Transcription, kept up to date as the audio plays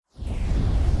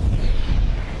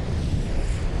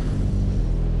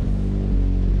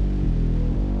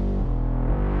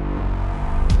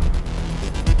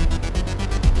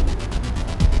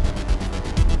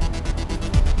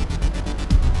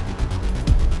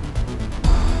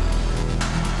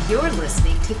You're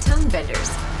listening to Tongue Benders,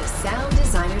 the Sound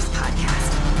Designers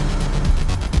Podcast.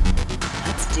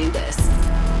 Let's do this.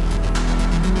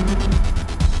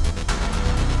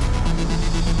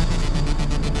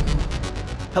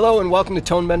 Hello and welcome to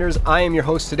Tone Benders. I am your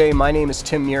host today. My name is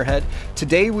Tim Muirhead.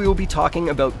 Today we will be talking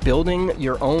about building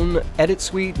your own edit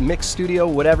suite, mix studio,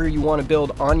 whatever you want to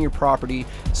build on your property.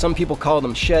 Some people call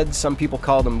them sheds, some people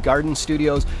call them garden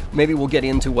studios. Maybe we'll get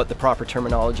into what the proper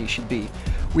terminology should be.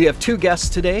 We have two guests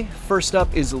today. First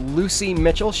up is Lucy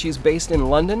Mitchell. She's based in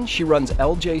London. She runs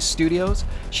LJ Studios.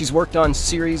 She's worked on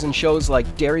series and shows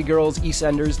like Dairy Girls,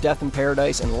 EastEnders, Death in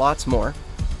Paradise, and lots more.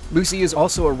 Lucy is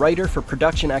also a writer for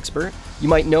Production Expert. You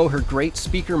might know her great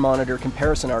speaker monitor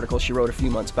comparison article she wrote a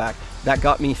few months back. That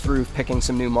got me through picking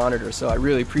some new monitors, so I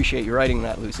really appreciate you writing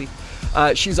that, Lucy.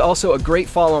 She's also a great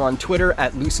follow on Twitter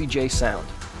at LucyJSound.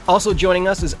 Also joining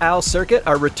us is Al Circuit,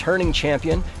 our returning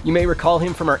champion. You may recall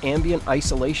him from our ambient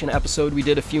isolation episode we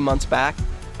did a few months back.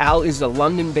 Al is a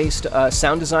London-based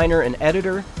sound designer and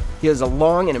editor. He has a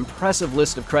long and impressive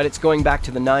list of credits going back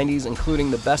to the 90s,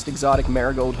 including The Best Exotic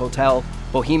Marigold Hotel,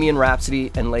 Bohemian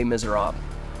Rhapsody, and Les Miserables.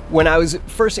 When I was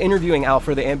first interviewing Al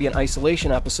for the ambient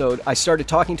isolation episode, I started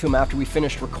talking to him after we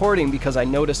finished recording because I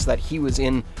noticed that he was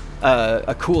in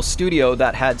a cool studio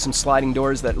that had some sliding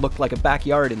doors that looked like a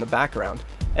backyard in the background.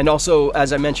 And also,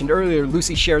 as I mentioned earlier,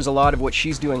 Lucy shares a lot of what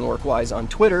she's doing work-wise on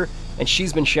Twitter, and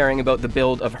she's been sharing about the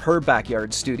build of her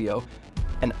backyard studio.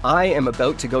 And I am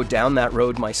about to go down that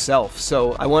road myself,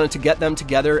 so I wanted to get them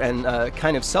together and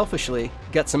kind of selfishly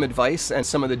get some advice and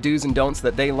some of the do's and don'ts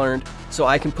that they learned so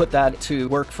I can put that to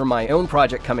work for my own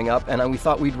project coming up, and we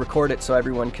thought we'd record it so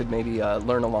everyone could maybe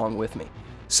learn along with me.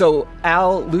 So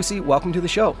Al, Lucy, welcome to the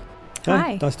show.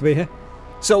 Hi. Nice to be here.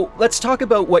 So let's talk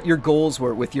about what your goals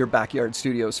were with your backyard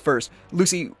studios first.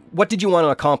 Lucy, what did you want to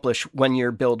accomplish when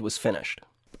your build was finished?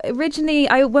 Originally,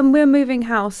 when we were moving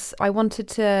house, I wanted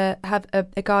to have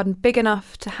a garden big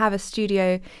enough to have a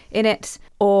studio in it,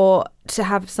 or to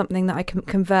have something that I can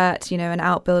convert, an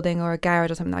outbuilding or a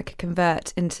garage or something that I could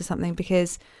convert into something,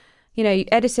 because,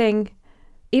 editing,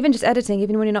 even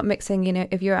when you're not mixing,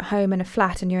 if you're at home in a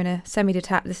flat and you're in a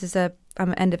semi-detached,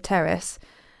 I'm at end of terrace,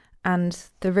 and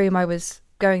the room I was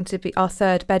going to be our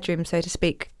third bedroom, so to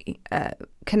speak,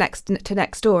 connects to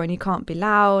next door, and you can't be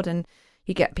loud, and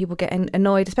you get people getting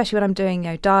annoyed, especially when I'm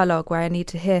doing dialogue where I need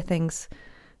to hear things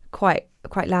quite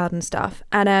loud and stuff.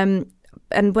 And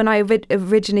when I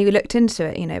originally looked into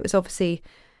it, it was obviously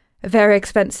a very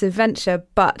expensive venture.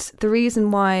 But the reason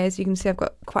why, as you can see, I've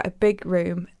got quite a big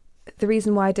room. The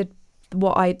reason why I did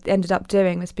what I ended up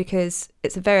doing was because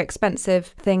it's a very expensive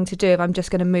thing to do. If I'm just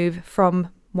going to move from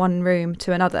one room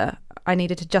to another, I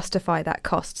needed to justify that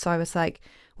cost. So I was like,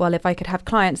 well, if I could have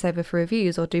clients over for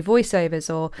reviews or do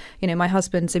voiceovers, or, my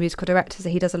husband's a musical director, so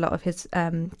he does a lot of his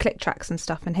click tracks and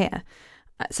stuff in here.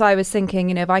 So I was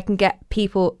thinking, if I can get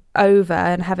people over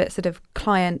and have it sort of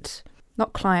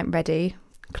not client ready,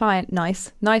 client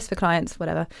nice for clients,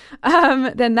 whatever,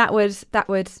 then that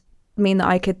would mean that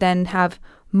I could then have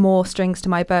more strings to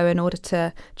my bow in order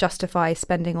to justify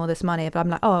spending all this money. If I'm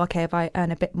like, oh, okay, if I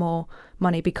earn a bit more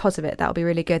money because of it, that'll be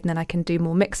really good. And then I can do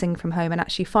more mixing from home and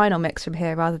actually final mix from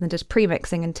here rather than just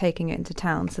pre-mixing and taking it into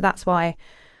town. So that's why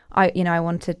I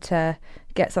wanted to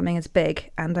get something as big,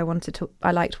 and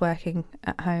I liked working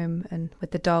at home and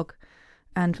with the dog,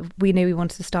 and we knew we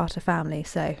wanted to start a family.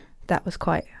 So that was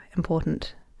quite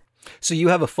important. So you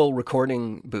have a full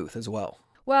recording booth as well?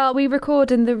 Well, we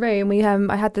record in the room.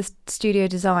 I had this studio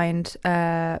designed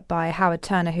by Howard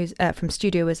Turner, who's from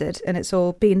Studio Wizard, and it's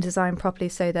all been designed properly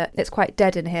so that it's quite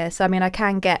dead in here. So,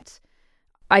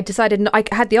 I decided I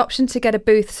had the option to get a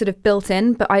booth sort of built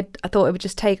in, but I thought it would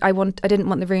just take. I didn't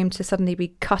want the room to suddenly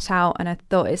be cut out, and I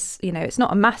thought it's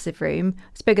not a massive room.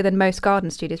 It's bigger than most garden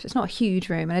studios, but it's not a huge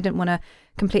room, and I didn't want to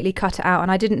completely cut it out.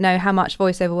 And I didn't know how much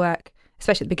voiceover work,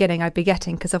 especially at the beginning, I'd be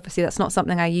getting, because obviously that's not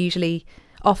something I usually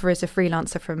offer as a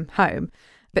freelancer from home.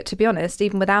 But to be honest,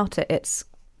 even without it,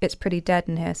 it's pretty dead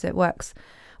in here, so it works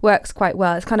quite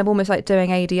well. It's kind of almost like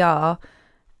doing ADR,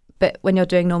 but when you're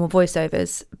doing normal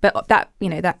voiceovers. But that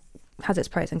has its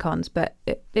pros and cons, but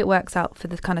it works out for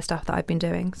the kind of stuff that I've been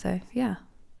doing. So yeah.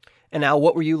 And Al,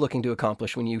 what were you looking to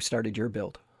accomplish when you started your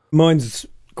build? Mine's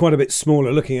quite a bit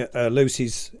smaller. Looking at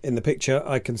Lucy's in the picture,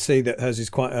 I can see that hers is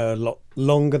quite a lot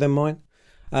longer than mine.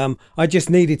 I just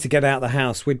needed to get out of the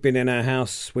house. We'd been in our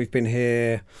house. We've been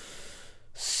here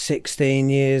 16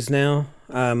 years now.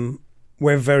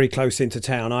 We're very close into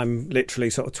town. I'm literally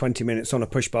sort of 20 minutes on a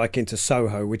push bike into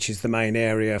Soho, which is the main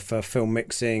area for film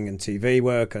mixing and TV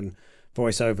work and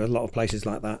voiceover, a lot of places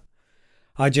like that.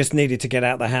 I just needed to get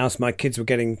out of the house. My kids were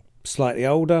getting slightly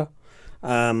older.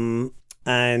 And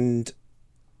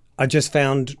I just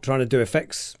found trying to do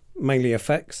effects, mainly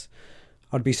effects,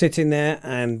 I'd be sitting there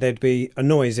and there'd be a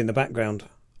noise in the background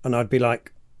and I'd be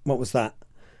like, what was that?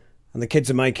 And the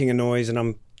kids are making a noise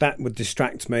and that would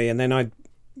distract me, and then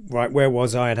where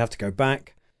was I? I'd have to go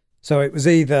back. So it was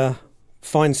either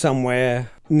find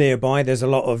somewhere nearby. There's a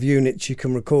lot of units you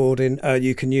can record in,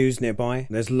 you can use nearby.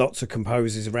 There's lots of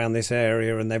composers around this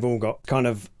area and they've all got kind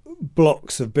of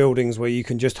blocks of buildings where you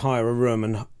can just hire a room,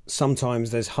 and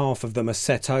sometimes there's half of them are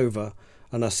set over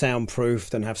and are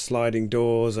soundproofed and have sliding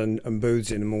doors and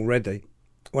booths in them already.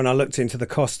 When I looked into the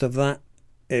cost of that,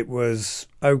 it was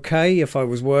okay if I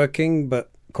was working, but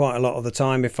quite a lot of the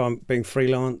time if I'm being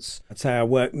freelance, I'd say I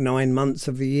work 9 months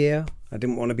of the year. I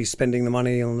didn't want to be spending the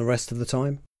money on the rest of the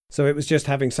time. So it was just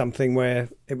having something where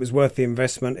it was worth the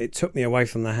investment. It took me away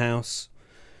from the house,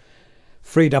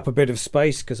 freed up a bit of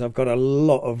space because I've got a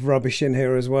lot of rubbish in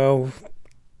here as well.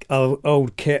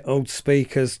 Old kit, old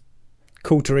speakers,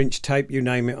 1/4-inch tape, you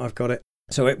name it, I've got it.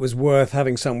 So it was worth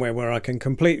having somewhere where I can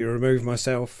completely remove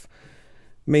myself.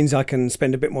 Means I can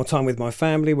spend a bit more time with my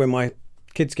family. When my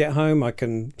kids get home, I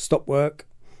can stop work,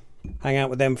 hang out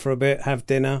with them for a bit, have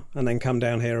dinner, and then come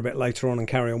down here a bit later on and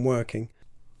carry on working.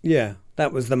 Yeah,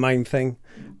 that was the main thing.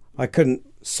 I couldn't,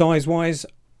 size-wise,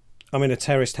 I'm in a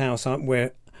terraced house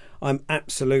where I'm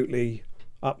absolutely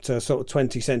up to sort of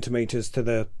 20 centimetres to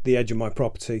the edge of my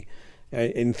property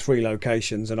in 3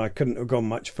 locations, and I couldn't have gone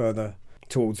much further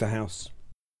towards the house.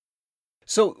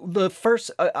 So the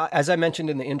first, as I mentioned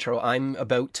in the intro, I'm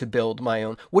about to build my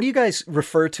own. What do you guys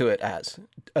refer to it as?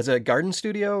 As a garden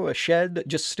studio, a shed,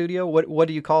 just studio? What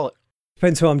do you call it?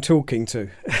 Depends who I'm talking to.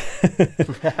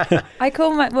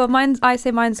 I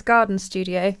say mine's garden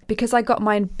studio because I got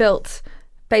mine built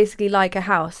basically like a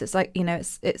house. It's like,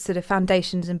 it's sort of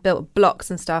foundations and built blocks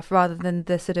and stuff, rather than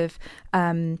the sort of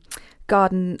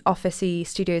garden office-y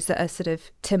studios that are sort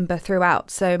of timber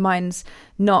throughout. So mine's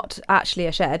not actually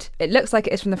a shed. It looks like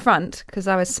it is from the front because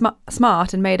I was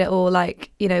smart and made it all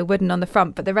like, wooden on the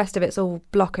front, but the rest of it's all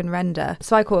block and render.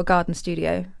 So I call it a garden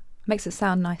studio. Makes it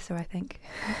sound nicer, I think.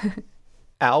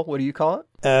 Al, what do you call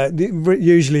it?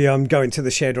 Usually I'm going to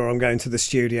the shed or I'm going to the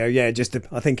studio. Yeah,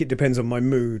 I think it depends on my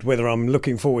mood, whether I'm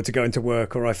looking forward to going to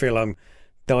work or I feel I'm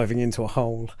diving into a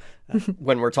hole.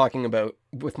 When we're talking about,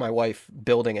 with my wife,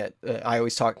 building it, I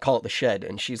always call it the shed.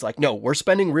 And she's like, no, we're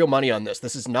spending real money on this.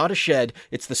 This is not a shed.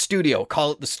 It's the studio.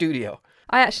 Call it the studio.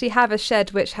 I actually have a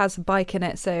shed which has a bike in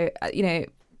it. So,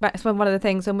 that's one of the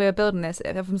things when we were building this,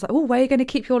 everyone's like, oh, where are you going to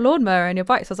keep your lawnmower and your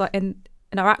bike? So I was like, in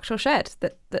our actual shed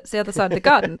that's the other side of the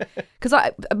garden. Because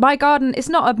my garden, it's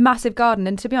not a massive garden.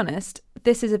 And to be honest,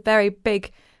 this is a very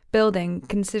big building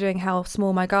considering how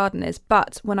small my garden is.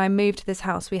 But when I moved to this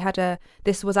house, there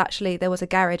was a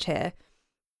garage here.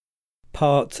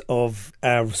 Part of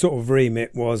our sort of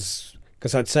remit was,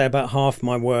 because I'd say about half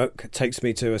my work takes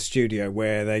me to a studio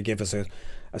where they give us a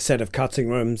set of cutting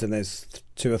rooms, and there's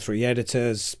 2 or 3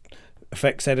 editors,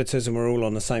 effects editors, and we're all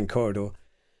on the same corridor.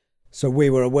 So we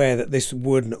were aware that this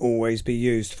wouldn't always be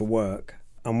used for work.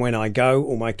 And when I go,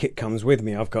 all my kit comes with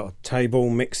me. I've got a table,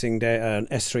 an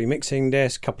S3 mixing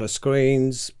desk, a couple of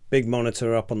screens, big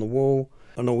monitor up on the wall,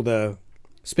 and all the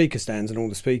speaker stands and all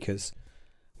the speakers.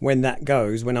 When I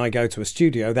go to a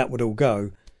studio, that would all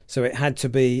go. So it had to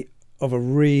be of a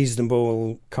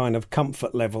reasonable kind of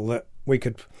comfort level that we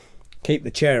could keep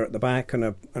the chair at the back and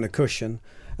a cushion,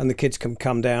 and the kids can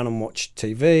come down and watch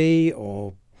TV,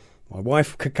 or my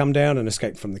wife could come down and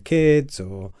escape from the kids,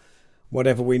 or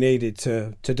whatever we needed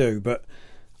to do. But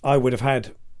I would have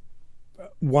had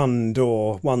one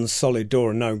solid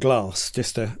door and no glass,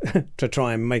 just to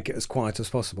try and make it as quiet as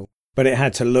possible. But it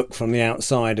had to look from the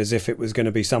outside as if it was going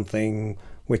to be something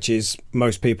which is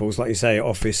most people's, like you say,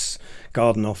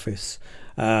 garden office.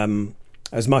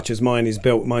 As much as mine is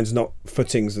built, mine's not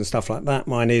footings and stuff like that.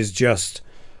 Mine is just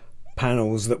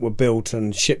panels that were built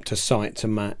and shipped to site to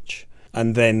match.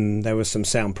 And then there was some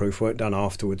soundproof work done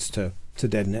afterwards to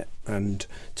deaden it and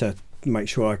to make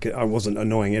sure I wasn't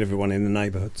annoying everyone in the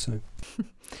neighbourhood.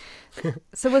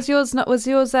 So was yours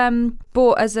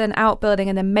bought as an outbuilding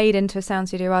and then made into a sound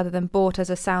studio rather than bought as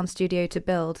a sound studio to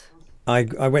build? I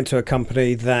went to a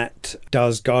company that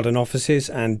does garden offices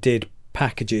and did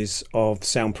packages of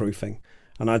soundproofing,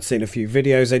 and I'd seen a few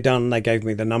videos they'd done. They gave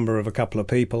me the number of a couple of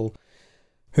people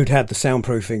who'd had the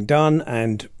soundproofing done,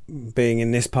 and being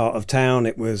in this part of town,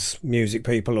 it was music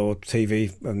people or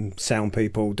TV and sound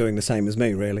people doing the same as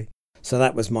me, really. So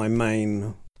that was my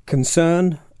main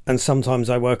concern. And sometimes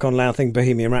I work on Loud Thing,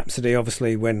 Bohemian Rhapsody,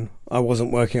 obviously, when I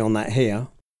wasn't working on that here.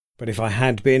 But if I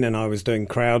had been and I was doing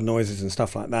crowd noises and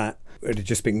stuff like that, it would have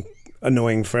just been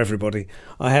annoying for everybody.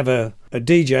 I have a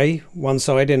DJ one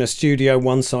side in a studio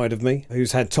one side of me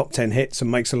who's had top 10 hits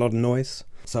and makes a lot of noise.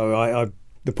 So I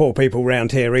the poor people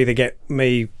round here either get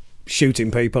me shooting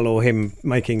people or him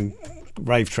making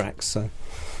rave tracks. So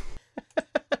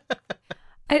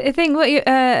I think what you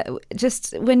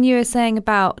just when you were saying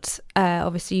about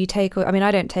obviously you take, I mean,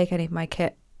 I don't take any of my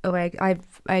kit away.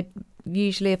 I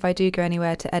usually, if I do go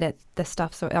anywhere to edit the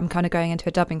stuff, so I'm kind of going into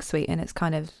a dubbing suite and it's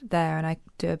kind of there, and I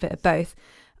do a bit of both.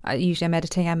 Usually I'm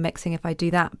editing and mixing if I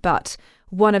do that, but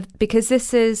because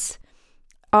this is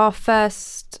our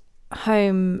first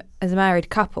home as a married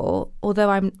couple,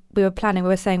 although we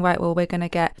were saying, right, well, we're going to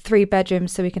get 3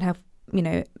 bedrooms so we can have, you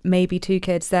know, maybe 2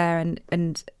 kids there,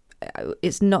 and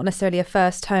it's not necessarily a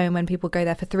first home when people go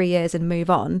there for 3 years and move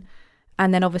on.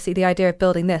 And then obviously the idea of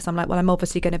building this, I'm like, well, I'm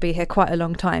obviously going to be here quite a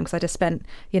long time because I just spent,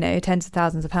 you know, tens of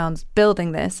thousands of pounds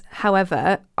building this.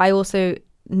 However, I also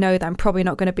know that I'm probably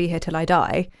not going to be here till I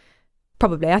die.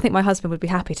 Probably. I think my husband would be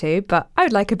happy to, but I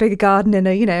would like a bigger garden and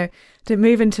to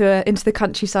move into the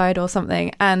countryside or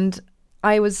something. And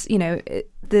I was, you know,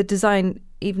 the design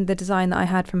that I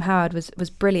had from Howard was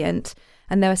brilliant.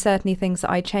 And there were certainly things that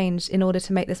I changed in order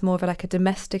to make this more of a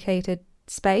domesticated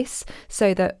space,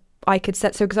 so that I could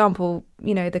set, for example,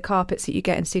 you know, the carpets that you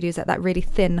get in studios, that really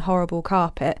thin, horrible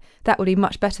carpet, that would be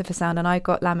much better for sound. And I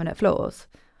got laminate floors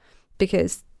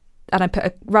and I put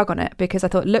a rug on it because I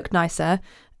thought it looked nicer.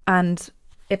 And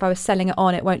if I was selling it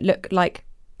on, it won't look like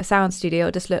a sound studio.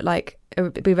 It'll just look like, it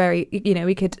would be very, you know,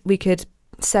 we could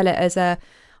sell it as a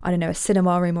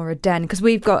cinema room or a den. Because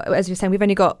we've got, as you're saying, we've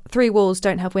only got 3 walls,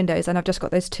 don't have windows. And I've just got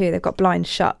those 2. They've got blinds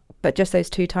shut, but just those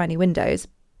 2 tiny windows.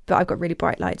 But I've got really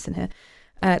bright lights in here.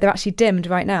 They're actually dimmed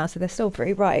right now, so they're still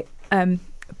pretty bright.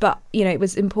 But, you know, it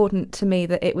was important to me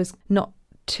that it was not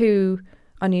too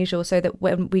unusual, so that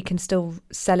when we can still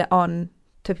sell it on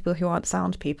to people who aren't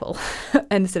sound people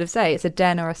and sort of say it's a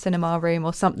den or a cinema room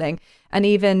or something. And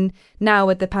even now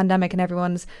with the pandemic and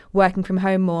everyone's working from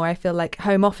home more, I feel like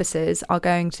home offices are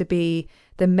going to be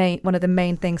one of the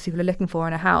main things people are looking for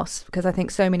in a house, because I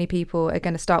think so many people are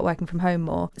going to start working from home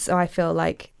more. So I feel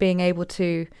like being able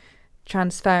to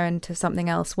transfer into something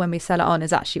else when we sell it on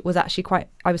was actually quite,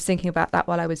 I was thinking about that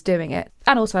while I was doing it.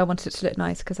 And also I wanted it to look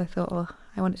nice because I thought, oh,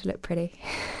 I want it to look pretty.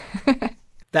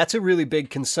 That's a really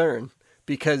big concern,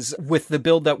 because with the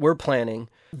build that we're planning,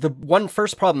 the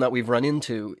first problem that we've run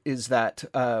into is that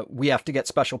we have to get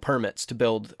special permits to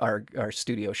build our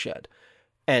studio shed.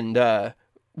 And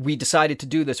we decided to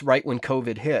do this right when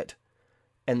COVID hit,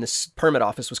 and this permit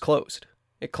office was closed.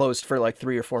 It closed for like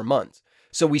 3 or 4 months.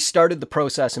 So we started the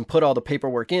process and put all the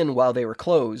paperwork in while they were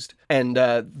closed. And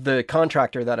the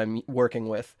contractor that I'm working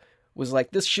with was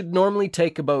like, this should normally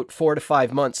take about 4 to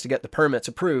 5 months to get the permits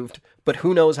approved, but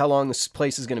who knows how long this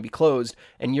place is going to be closed.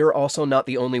 And you're also not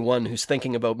the only one who's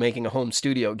thinking about making a home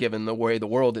studio given the way the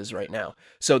world is right now.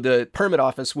 So the permit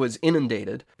office was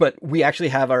inundated, but we actually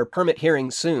have our permit hearing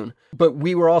soon. But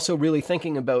we were also really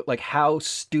thinking about, like, how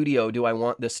studio do I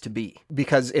want this to be?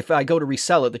 Because if I go to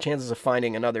resell it, the chances of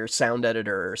finding another sound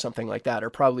editor or something like that are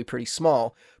probably pretty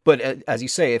small. But as you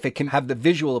say, if it can have the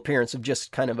visual appearance of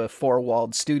just kind of a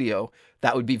 4-walled studio,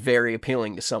 that would be very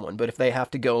appealing to someone. But if they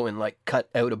have to go and like cut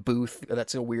out a booth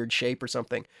that's a weird shape or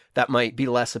something, that might be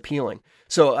less appealing.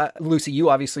 So Lucy, you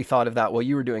obviously thought of that while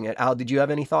you were doing it. Al, did you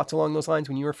have any thoughts along those lines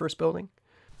when you were first building?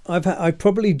 I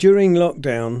probably during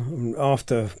lockdown,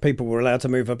 after people were allowed to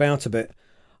move about a bit,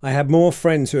 I had more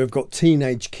friends who have got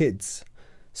teenage kids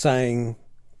saying,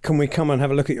 can we come and have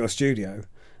a look at your studio?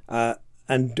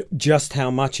 And just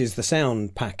how much is the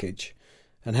sound package?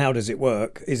 And how does it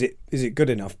work? Is it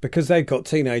good enough? Because they've got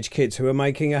teenage kids who are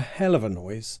making a hell of a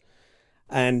noise,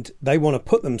 and they want to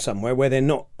put them somewhere where they're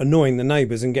not annoying the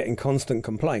neighbours and getting constant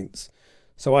complaints.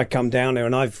 So I come down there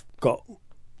and I've got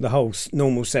the whole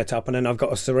normal setup, and then I've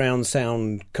got a surround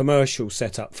sound commercial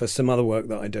setup for some other work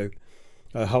that I do,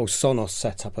 a whole Sonos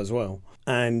setup as well.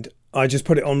 And I just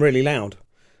put it on really loud.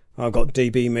 I've got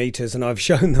dB meters and I've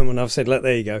shown them and I've said, look,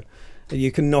 there you go.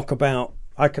 You can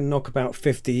I can knock about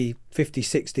 50,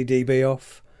 60 dB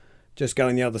off, just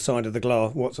going the other side of the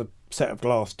glass, what's a set of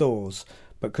glass doors,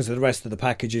 because the rest of the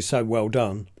package is so well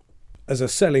done. As a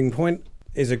selling point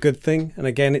is a good thing, and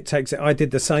again, it takes it. I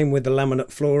did the same with the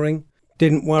laminate flooring.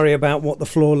 Didn't worry about what the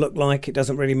floor looked like, it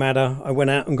doesn't really matter. I went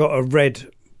out and got a red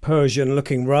Persian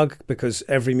looking rug, because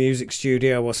every music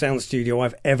studio or sound studio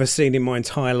I've ever seen in my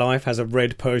entire life has a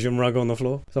red Persian rug on the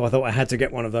floor, so I thought I had to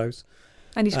get one of those.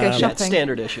 I need to go shopping. That's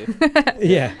standard issue.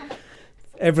 Yeah.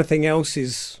 Everything else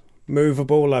is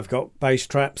movable. I've got bass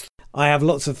traps. I have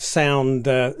lots of sound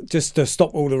just to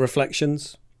stop all the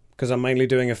reflections, because I'm mainly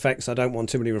doing effects. I don't want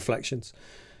too many reflections.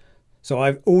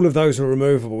 So all of those are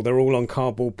removable. They're all on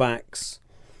cardboard backs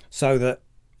so that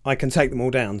I can take them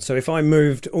all down. So if I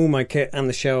moved all my kit and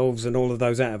the shelves and all of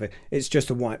those out of it, it's just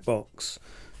a white box.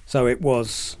 So it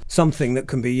was something that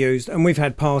can be used. And we've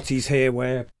had parties here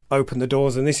where open the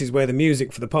doors and this is where the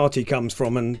music for the party comes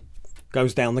from and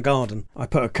goes down the garden. I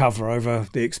put a cover over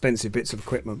the expensive bits of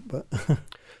equipment.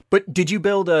 But did you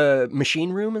build a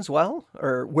machine room as well?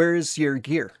 Or where's your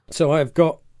gear? So I've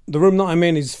got, the room that I'm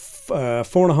in is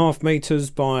 4.5 metres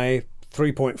by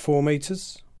 3.4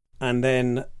 metres. And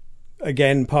then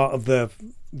again, part of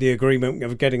the agreement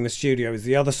of getting the studio is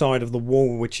the other side of the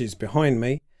wall, which is behind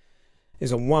me,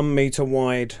 is a 1 metre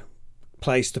wide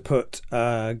place to put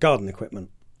garden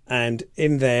equipment. And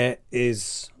in there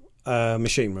is a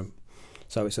machine room.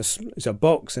 So it's a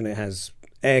box and it has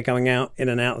air going out in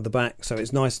and out of the back. So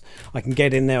it's nice. I can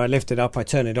get in there, I lift it up, I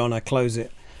turn it on, I close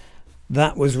it.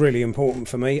 That was really important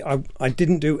for me. I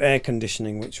didn't do air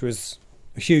conditioning, which was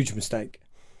a huge mistake.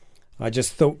 I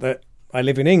just thought that I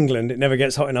live in England, it never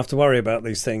gets hot enough to worry about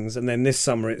these things. And then this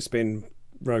summer it's been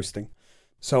roasting.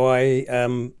 So I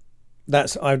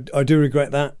do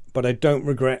regret that, but I don't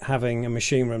regret having a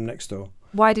machine room next door.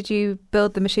 Why did you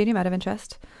build the machine room out of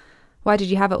interest? Why did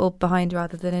you have it all behind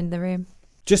rather than in the room?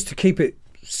 Just to keep it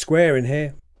square in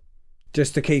here.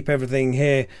 Just to keep everything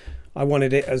here. I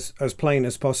wanted it as plain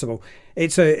as possible.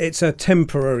 It's a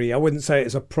temporary, I wouldn't say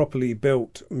it's a properly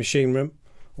built machine room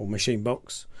or machine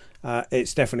box.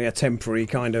 It's definitely a temporary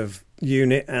kind of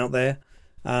unit out there.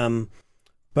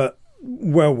 But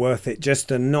well worth it just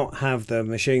to not have the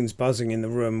machines buzzing in the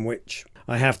room, which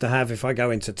I have to have if I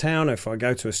go into town, if I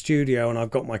go to a studio and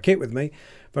I've got my kit with me.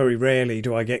 Very rarely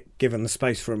do I get given the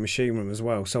space for a machine room as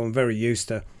well. So I'm very used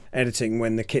to editing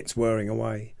when the kit's whirring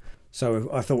away. So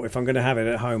I thought if I'm going to have it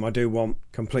at home, I do want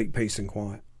complete peace and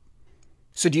quiet.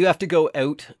 So do you have to go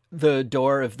out the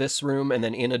door of this room and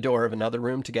then in a door of another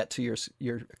room to get to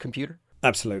your computer?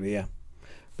 Absolutely, yeah.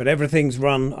 But everything's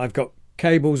run. I've got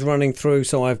cables running through,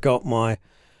 so I've got my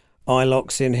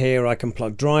iLocks in here. I can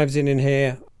plug drives in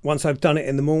here. Once I've done it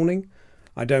in the morning,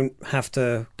 I don't have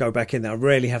to go back in there. I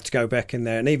rarely have to go back in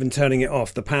there. And even turning it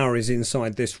off, the power is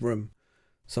inside this room.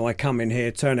 So I come in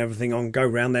here, turn everything on, go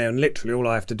round there, and literally all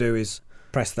I have to do is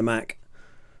press the Mac,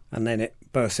 and then it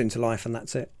bursts into life, and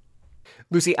that's it.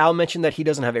 Lucy, Al mentioned that he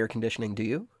doesn't have air conditioning. Do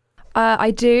you?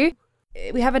 I do.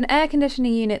 We have an air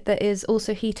conditioning unit that is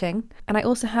also heating, and I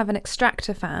also have an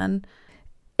extractor fan.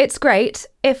 It's great.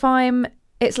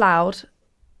 It's loud.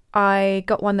 I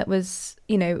got one that was,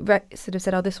 sort of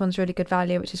said, oh, this one's really good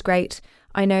value, which is great.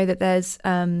 I know that there's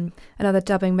another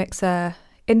dubbing mixer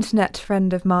internet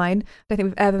friend of mine, I don't think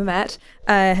we've ever met,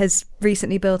 has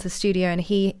recently built a studio, and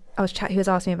he was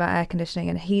asking me about air conditioning,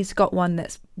 and he's got one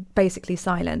that's basically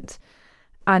silent.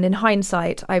 And in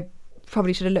hindsight, I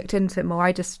probably should have looked into it more.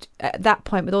 I just, at that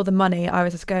point, with all the money, I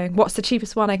was just going, what's the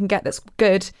cheapest one I can get that's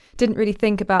good? Didn't really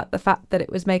think about the fact that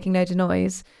it was making loads of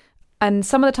noise. And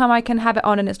some of the time I can have it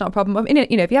on and it's not a problem. I mean,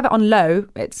 if you have it on low,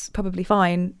 it's probably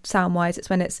fine sound-wise. It's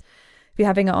when if you're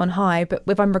having it on high. But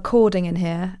if I'm recording in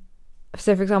here,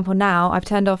 so for example, now I've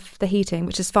turned off the heating,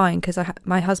 which is fine because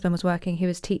my husband was working. He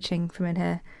was teaching from in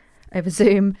here over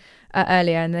Zoom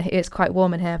earlier, and it's quite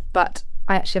warm in here. But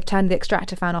I actually have turned the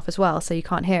extractor fan off as well, so you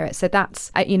can't hear it. So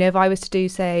that's, if I was to do,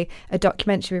 say, a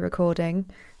documentary recording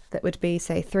that would be,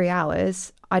 say, 3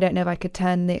 hours, I don't know if I could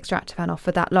turn the extractor fan off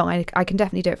for that long. I can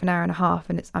definitely do it for an hour and a half,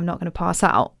 and I'm not going to pass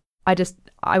out. I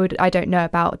don't know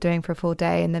about doing for a full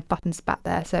day, and the button's back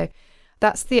there. So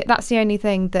that's the only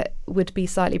thing that would be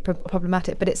slightly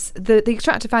problematic. But it's the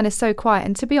extractor fan is so quiet,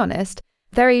 and to be honest,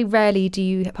 very rarely do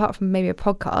you, apart from maybe a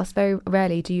podcast, very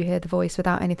rarely do you hear the voice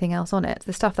without anything else on it.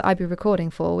 The stuff that I'd be recording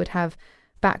for would have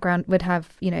background, would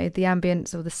have, the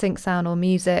ambience or the sync sound or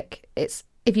music. It's,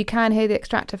 if you can hear the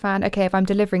extractor fan, okay, if I'm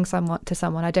delivering to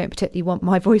someone, I don't particularly want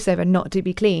my voiceover not to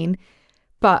be clean.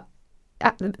 But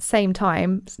at the same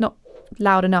time, it's not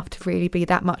loud enough to really be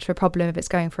that much of a problem if it's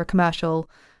going for a commercial.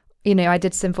 I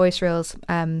did some voice reels.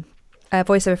 A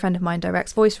voiceover friend of mine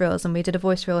directs voice reels, and we did a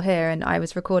voice reel here, and I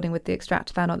was recording with the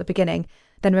extractor fan at the beginning,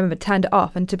 then remember turned it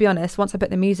off, and to be honest, once I put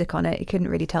the music on it, you couldn't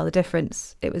really tell the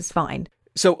difference. It was fine.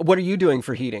 So what are you doing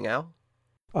for heating, Al?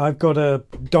 I've got a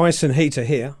Dyson heater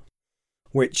here,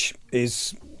 which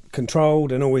is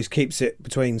controlled and always keeps it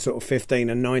between sort of 15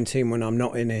 and 19 when I'm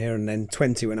not in here, and then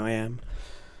 20 when I am.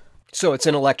 So it's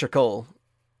an electrical.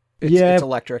 It's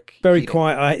electric. Very heating.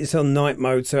 quiet. It's on night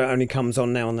mode, so it only comes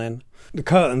on now and then. The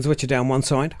curtains, which are down one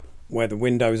side, where the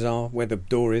windows are, where the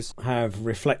door is, have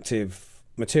reflective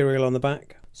material on the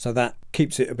back, so that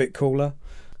keeps it a bit cooler.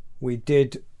 We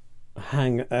did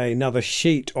hang another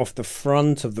sheet off the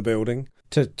front of the building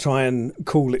to try and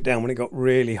cool it down when it got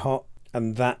really hot.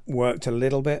 and that worked a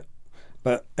little bit.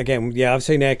 But again, yeah, I've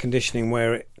seen air conditioning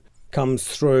where it comes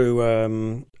through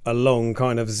a long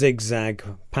kind of zigzag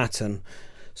pattern.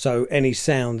 So any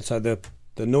sound, so the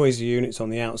noisy unit's on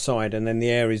the outside, and then the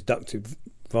air is ducted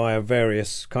via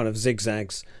various kind of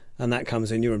zigzags, and that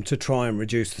comes in your room to try and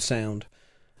reduce the sound.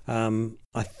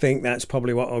 I think that's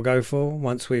probably what I'll go for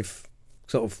once we've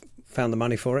sort of found the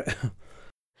money for it.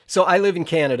 So I live in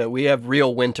Canada. We have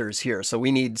real winters here, so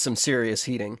we need some serious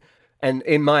heating. And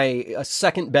in my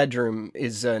second bedroom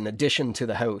is an addition to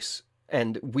the house,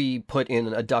 and we put in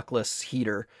a ductless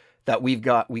heater that we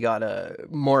got a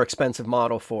more expensive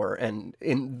model for. And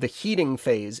in the heating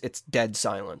phase, it's dead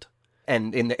silent.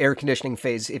 And in the air conditioning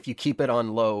phase, if you keep it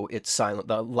on low, it's silent.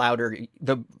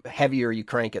 The heavier you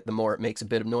crank it, the more it makes a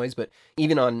bit of noise. But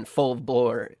even on full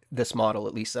blower, this model,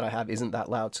 at least that I have, isn't that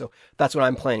loud. So that's what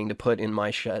I'm planning to put in my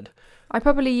shed. I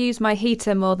probably use my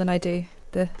heater more than I do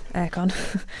the aircon.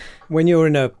 When you're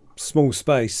in a small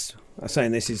space, I'm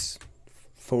saying this is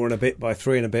 4 and a bit by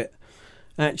 3 and a bit,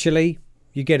 actually,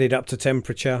 you get it up to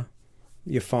temperature,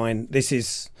 you're fine. This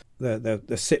is the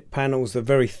SIP panels, the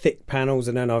very thick panels,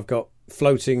 and then I've got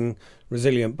floating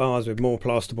resilient bars with more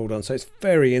plasterboard on, so it's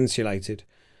very insulated.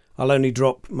 I'll only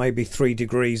drop maybe 3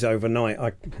 degrees overnight.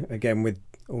 Again, with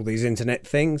all these internet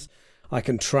things, I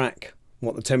can track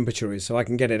what the temperature is, so I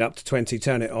can get it up to 20,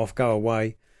 turn it off, go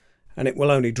away, and it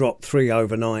will only drop 3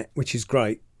 overnight, which is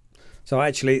great. So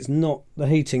actually, it's not, the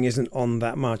heating isn't on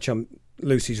that much.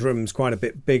 Lucy's room's quite a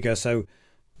bit bigger, so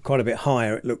quite a bit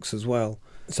higher it looks as well.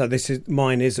 So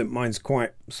mine's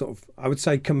quite sort of, I would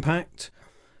say, compact,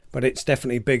 but it's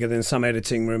definitely bigger than some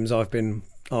editing rooms I've been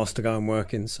asked to go and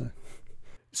work in.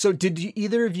 So did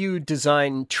either of you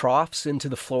design troughs into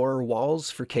the floor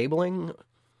walls for cabling?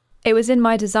 It was in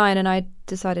my design, and I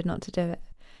decided not to do it.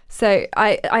 So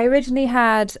I originally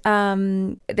had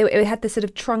it had this sort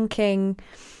of trunking.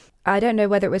 I don't know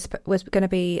whether it was going to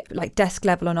be like desk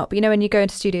level or not, but you know when you go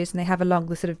into studios and they have along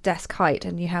the sort of desk height,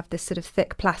 and you have this sort of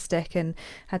thick plastic and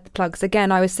had the plugs.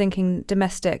 Again, I was thinking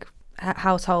domestic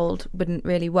household wouldn't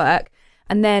really work,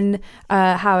 and then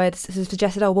Howard sort of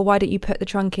suggested, oh well, why don't you put the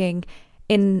trunking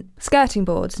in skirting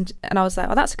boards? And I was like,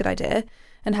 oh, that's a good idea,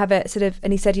 and have it sort of.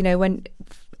 And he said, you know, when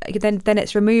then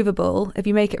it's removable if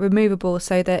you make it removable,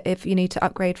 so that if you need to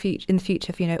upgrade in the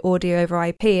future, for, you know, audio over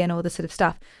IP and all this sort of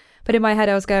stuff. But in my head,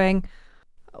 I was going,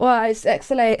 well, it's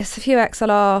XLA, it's a few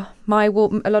XLR.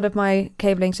 A lot of my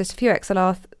cabling's just a few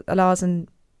XLRs and,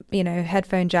 you know,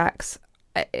 headphone jacks.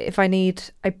 If I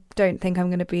don't think I'm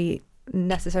going to be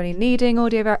necessarily needing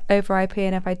audio over IP.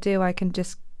 And if I do, I can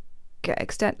just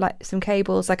extend like some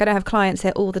cables. Like I don't have clients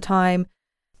here all the time.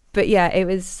 But yeah,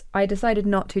 I decided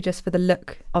not to, just for the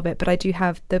look of it. But I do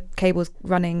have the cables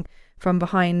running from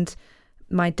behind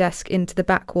my desk into the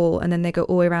back wall, and then they go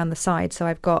all the way around the side. So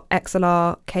I've got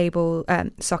XLR cable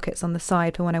sockets on the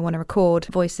side for when I want to record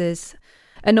voices.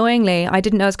 Annoyingly, I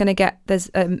didn't know I was going to get,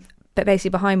 but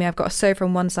basically behind me I've got a sofa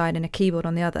on one side and a keyboard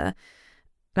on the other.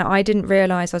 Now I didn't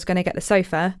realise I was going to get the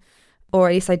sofa, or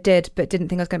at least I did, but didn't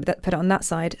think I was going to put it on that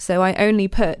side. So I only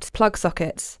put plug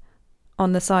sockets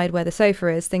on the side where the sofa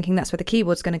is, thinking that's where the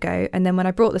keyboard's going to go. And then when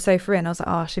I brought the sofa in, I was like,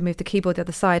 oh, I should move the keyboard the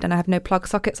other side, and I have no plug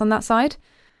sockets on that side.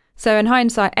 So in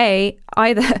hindsight,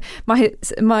 either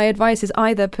my advice is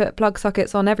either put plug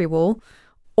sockets on every wall,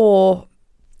 or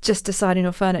just decide on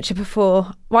your furniture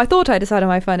before. Well, I thought I decided on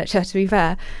my furniture, to be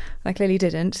fair. I clearly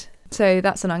didn't. So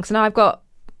that's annoying. So now I've got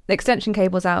the extension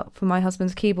cables out for my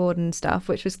husband's keyboard and stuff,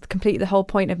 which was completely the whole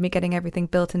point of me getting everything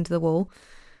built into the wall.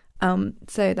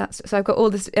 So I've got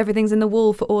all this, everything's in the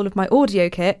wall for all of my audio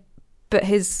kit, but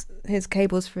his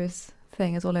cables for his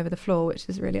thing is all over the floor, which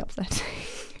is really upsetting.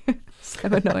 So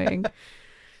annoying.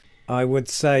 I would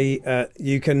say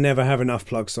you can never have enough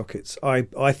plug sockets. I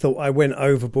thought I went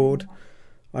overboard.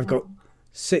 I've got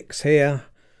 6 here.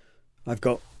 I've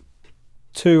got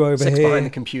 2 over 6 here. behind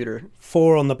the computer.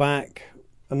 4 on the back.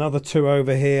 Another 2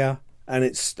 over here. And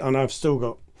I've still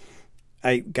got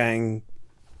 8 gang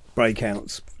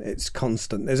breakouts. It's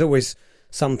constant. There's always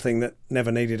something that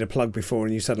never needed a plug before,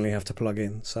 and you suddenly have to plug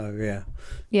in. So yeah.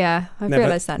 Yeah, I've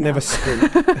realised that now. Never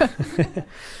skimp.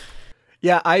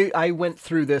 Yeah, I went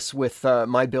through this with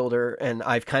my builder, and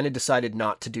I've kind of decided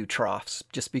not to do troughs,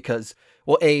 just because,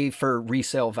 well, A, for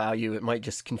resale value, it might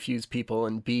just confuse people,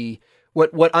 and B,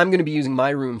 what I'm going to be using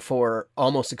my room for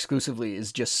almost exclusively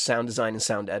is just sound design and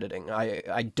sound editing.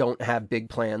 I don't have big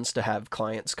plans to have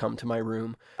clients come to my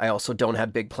room. I also don't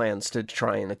have big plans to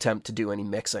try and attempt to do any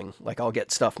mixing. Like, I'll get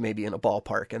stuff maybe in a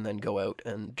ballpark and then go out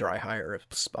and dry hire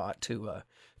a spot to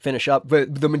finish up.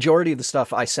 But the majority of the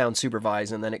stuff I sound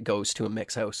supervise, and then it goes to a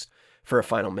mix house for a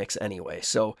final mix anyway.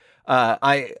 So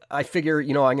I figure, I'm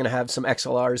going to have some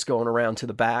XLRs going around to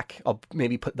the back. I'll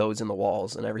maybe put those in the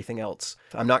walls and everything else.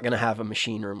 I'm not going to have a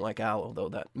machine room like Allo, though.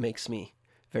 That makes me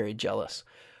very jealous.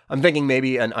 I'm thinking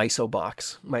maybe an ISO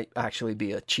box might actually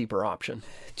be a cheaper option.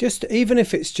 Just even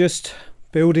if it's just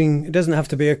building, it doesn't have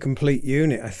to be a complete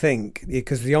unit, I think,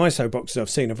 because the ISO boxes I've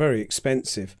seen are very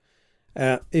expensive.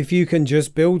 If you can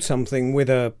just build something with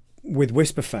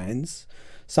whisper fans,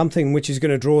 something which is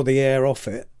going to draw the air off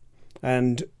it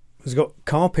and has got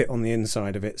carpet on the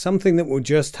inside of it, something that will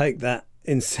just take that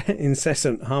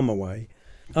incessant hum away.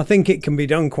 I think it can be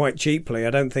done quite cheaply. I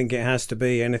don't think it has to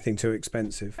be anything too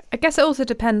expensive. I guess it also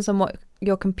depends on what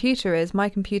your computer is. My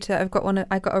computer,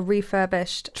 I got a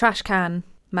refurbished trash can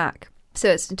Mac. So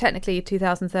it's technically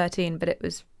 2013, but it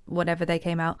was whenever they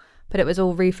came out. But it was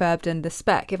all refurbed and the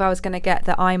spec. If I was going to get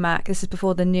the iMac, this is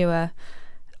before the newer...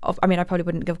 I probably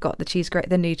wouldn't have got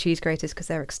the new cheese graters because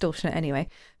they're extortionate anyway.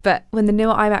 But when the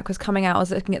newer iMac was coming out, I was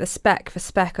looking at the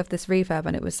spec of this refurb,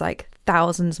 and it was like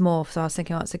thousands more. So I was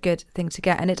thinking, it's a good thing to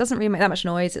get. And it doesn't really make that much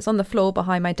noise. It's on the floor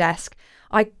behind my desk.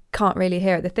 I can't really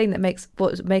hear it. The thing that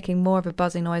was making more of a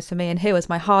buzzing noise for me and here was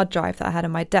my hard drive that I had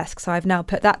on my desk. So I've now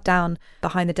put that down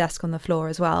behind the desk on the floor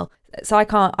as well. So I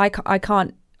can't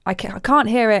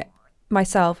hear it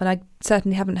myself, and I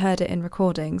certainly haven't heard it in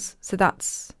recordings. So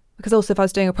that's... Because also if I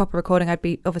was doing a proper recording, they'd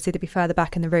be further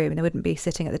back in the room and they wouldn't be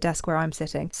sitting at the desk where I'm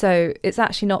sitting. So it's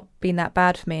actually not been that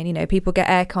bad for me. And, people get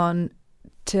aircon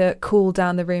to cool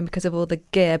down the room because of all the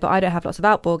gear, but I don't have lots of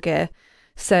outboard gear.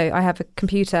 So I have a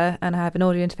computer and I have an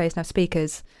audio interface and I have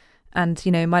speakers and,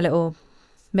 my little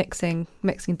mixing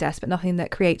desk, but nothing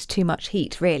that creates too much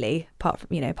heat really, apart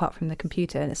from the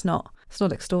computer. And it's not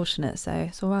extortionate, so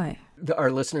it's all right.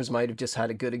 Our listeners might have just had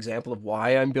a good example of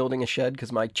why I'm building a shed,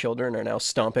 because my children are now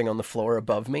stomping on the floor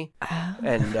above me.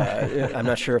 And I'm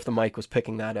not sure if the mic was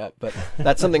picking that up, but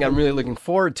that's something I'm really looking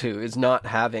forward to, is not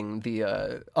having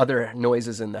the other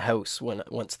noises in the house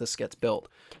once this gets built.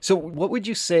 So what would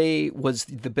you say was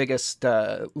the biggest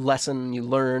lesson you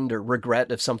learned or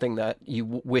regret of something that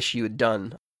you wish you had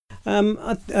done?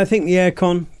 I think the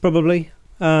aircon, probably.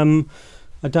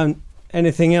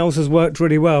 Anything else has worked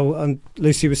really well. And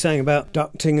Lucy was saying about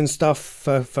ducting and stuff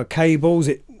for cables.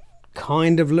 It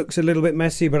kind of looks a little bit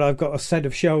messy, but I've got a set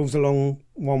of shelves along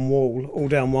one wall, all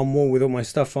down one wall with all my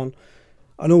stuff on.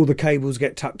 And all the cables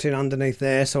get tucked in underneath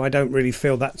there, so I don't really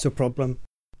feel that's a problem.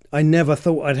 I never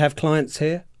thought I'd have clients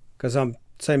here, because I'm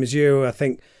same as you. I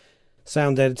think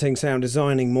sound editing, sound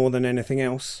designing more than anything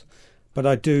else. But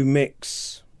I do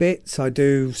mix bits. I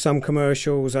do some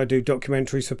commercials. I do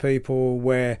documentaries for people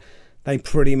where they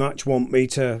pretty much want me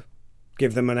to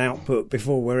give them an output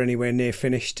before we're anywhere near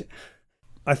finished.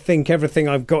 I think everything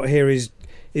I've got here is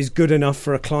good enough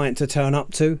for a client to turn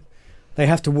up to. They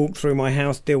have to walk through my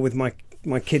house, deal with my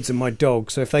kids and my dog.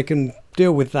 So if they can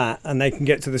deal with that and they can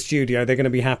get to the studio, they're going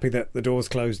to be happy that the door's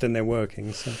closed and they're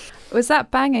working. So. Was that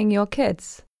banging your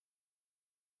kids?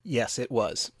 Yes, it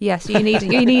was. Yes, you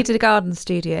need a garden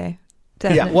studio.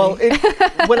 Definitely. Yeah,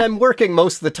 well, when I'm working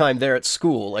most of the time, they're at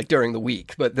school, like during the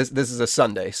week. But this is a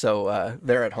Sunday, so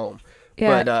they're at home.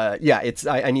 Yeah. But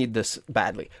I need this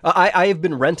badly. I have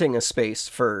been renting a space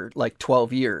for like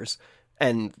 12 years,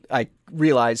 and I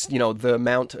realized, the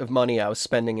amount of money I was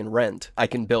spending in rent, I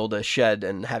can build a shed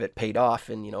and have it paid off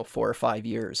in 4 or 5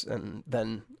 years, and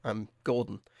then I'm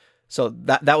golden. So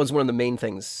that was one of the main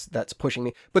things that's pushing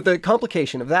me. But the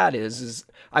complication of that is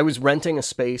I was renting a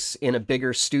space in a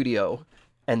bigger studio,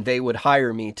 and they would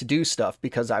hire me to do stuff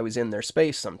because I was in their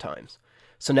space sometimes.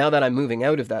 So now that I'm moving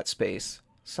out of that space,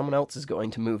 someone else is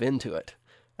going to move into it.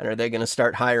 And are they going to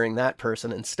start hiring that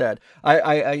person instead?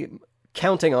 I'm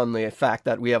counting on the fact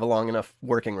that we have a long enough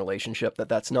working relationship that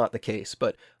that's not the case.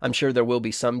 But I'm sure there will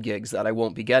be some gigs that I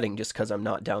won't be getting just because I'm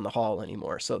not down the hall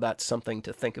anymore. So that's something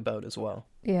to think about as well.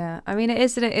 Yeah, I mean,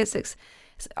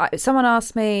 someone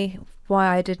asked me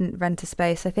why I didn't rent a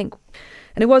space. I think,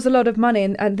 and it was a lot of money.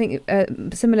 And I think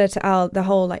similar to Al, the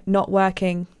whole like not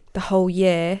working the whole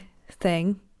year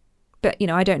thing. But,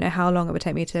 I don't know how long it would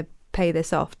take me to pay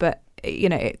this off. But,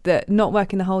 the not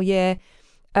working the whole year.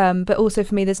 But also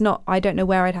for me, I don't know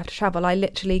where I'd have to travel. I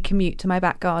literally commute to my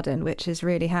back garden, which is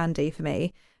really handy for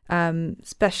me.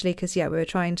 Especially because, we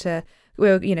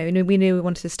knew we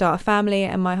wanted to start a family,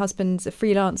 and my husband's a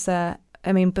freelancer.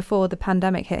 I mean, before the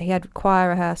pandemic hit, he had choir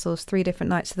rehearsals 3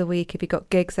 different nights of the week. If he got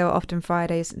gigs, they were often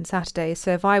Fridays and Saturdays.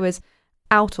 So if I was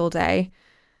out all day,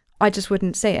 I just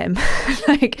wouldn't see him.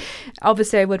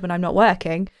 Obviously I would when I'm not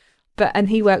working, and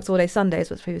he works all day Sundays,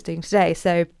 which he was doing today.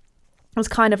 So it was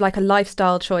kind of like a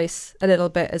lifestyle choice a little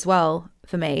bit as well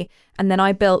for me. And then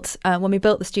I built, when we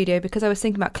built the studio, because I was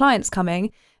thinking about clients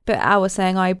coming, But Al was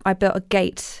saying I built a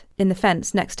gate in the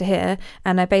fence next to here,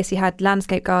 and I basically had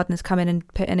landscape gardeners come in and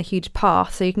put in a huge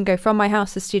path. So you can go from my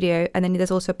house to the studio, and then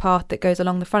there's also a path that goes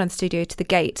along the front of the studio to the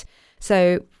gate.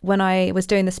 So when I was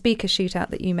doing the speaker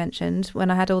shootout that you mentioned, when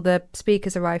I had all the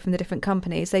speakers arrive from the different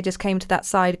companies, they just came to that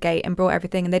side gate and brought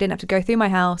everything, and they didn't have to go through my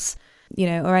house,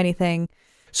 or anything.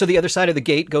 So the other side of the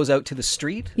gate goes out to the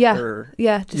street? Yeah. Or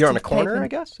Just you're on a to corner, pavement. I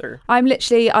guess? Or I'm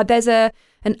literally, there's an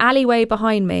alleyway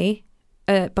behind me,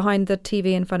 behind the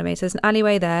TV in front of me. So there's an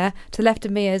alleyway there. To the left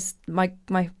of me is my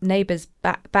neighbour's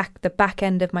the back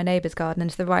end of my neighbour's garden, and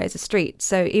to the right is a street.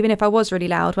 So even if I was really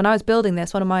loud, when I was building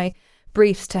this, one of my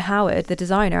briefs to Howard, the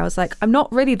designer, I was like, I'm not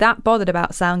really that bothered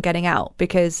about sound getting out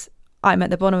because I'm at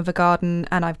the bottom of a garden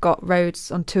and I've got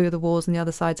roads on two of the walls and the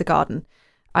other side's a garden.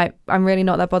 I'm really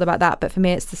not that bothered about that, but for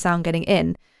me it's the sound getting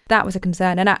in. That was a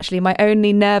concern. And actually my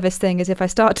only nervous thing is if I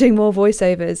start doing more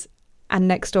voiceovers and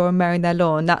next door and mowing their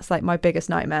lawn, that's like my biggest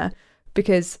nightmare,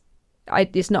 because I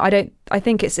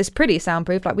think it's pretty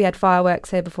soundproof. Like we had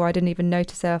fireworks here before, I didn't even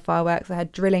notice there were fireworks. I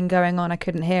had drilling going on, I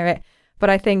couldn't hear it. But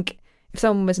I think if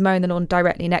someone was mowing the lawn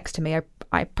directly next to me,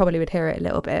 I probably would hear it a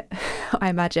little bit, I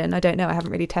imagine. I don't know, I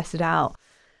haven't really tested it out.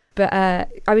 But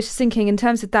I was just thinking in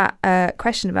terms of that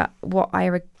question about what I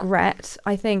regret,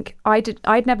 I think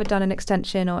I'd never done an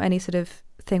extension or any sort of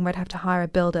thing where I'd have to hire a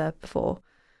builder before.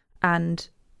 And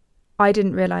I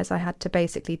didn't realise I had to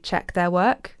basically check their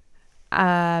work.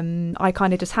 I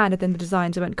kind of just handed them the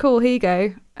designs and went, cool, here you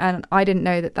go. And I didn't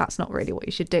know that that's not really what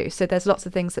you should do. So there's lots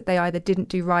of things that they either didn't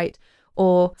do right,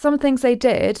 or some things they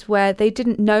did where they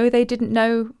didn't know they didn't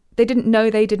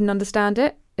understand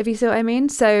it, if you see what I mean.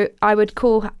 So I would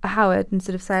call Howard and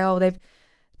sort of say, oh, they've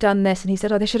done this. And he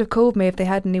said, oh, they should have called me if they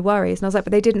had any worries. And I was like,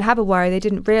 but they didn't have a worry. They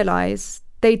didn't realise.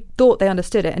 They thought they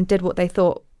understood it and did what they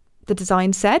thought the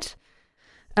design said.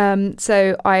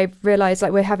 So I realised,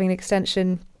 like, we're having an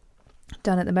extension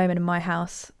done at the moment in my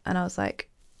house. And I was like,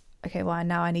 okay, well,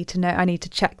 now I need to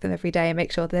check them every day and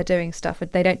make sure they're doing stuff.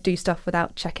 They don't do stuff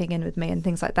without checking in with me and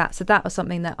things like that. So that was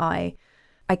something that I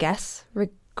guess,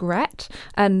 regret.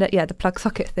 And the plug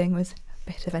socket thing was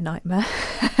a bit of a nightmare.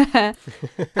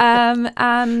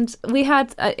 And we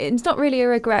had, it's not really a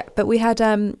regret, but we had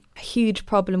a huge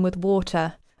problem with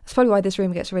water. That's probably why this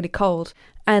room gets really cold.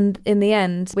 And in the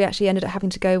end, we actually ended up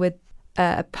having to go with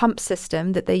a pump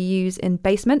system that they use in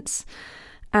basements.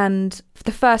 And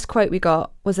the first quote we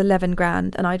got was 11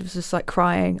 grand, and I was just like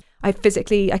crying. I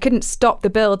couldn't stop the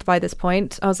build by this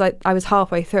point. I was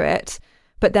halfway through it,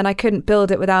 but then I couldn't build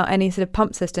it without any sort of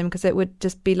pump system because it would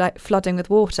just be like flooding with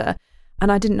water. And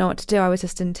I didn't know what to do. I was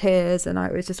just in tears and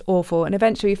it was just awful. And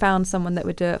eventually we found someone that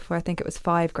would do it for, I think it was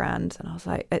 5 grand. And I was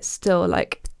like, it's still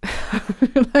like,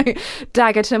 like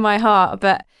dagger to my heart.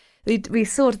 But we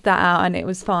sorted that out and it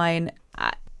was fine.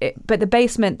 But the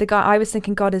basement, the guy, I was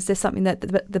thinking, God, is this something that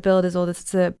the builders or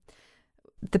the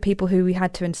people who we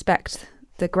had to inspect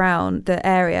the ground, the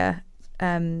area,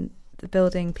 the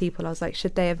building people, I was like,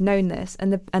 should they have known this?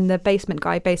 And the basement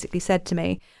guy basically said to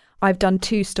me, I've done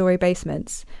 2-story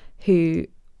basements who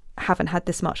haven't had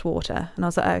this much water. And I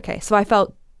was like, oh, okay. So I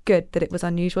felt good that it was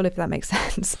unusual, if that makes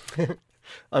sense.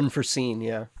 Unforeseen,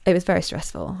 yeah. It was very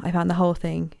stressful. I found the whole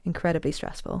thing incredibly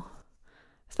stressful.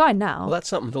 It's fine now. Well, that's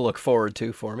something to look forward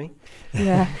to for me.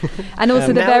 Yeah. And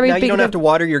also now you don't have to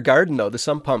water your garden, though. The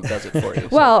sump pump does it for you.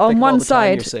 Well, so on one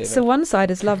side, so one side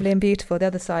is lovely and beautiful. The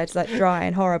other side's like dry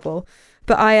and horrible.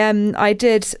 But I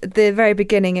did, the very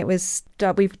beginning, it was,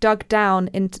 we've dug down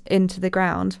into the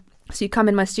ground. So you come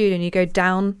in my studio and you go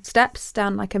down steps,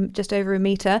 down like just over a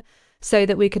metre, so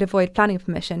that we could avoid planning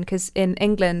permission. Because in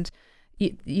England,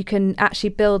 you can actually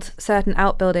build certain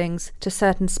outbuildings to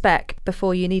certain spec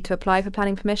before you need to apply for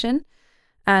planning permission.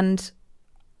 And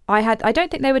I don't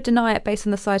think they would deny it based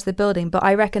on the size of the building, but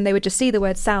I reckon they would just see the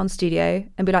word sound studio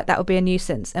and be like, that would be a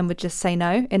nuisance, and would just say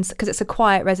no, because it's a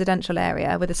quiet residential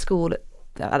area with a school.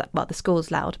 Well, the school's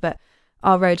loud, but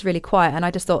our road's really quiet. And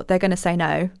I just thought they're going to say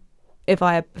no if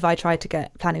I tried to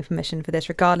get planning permission for this,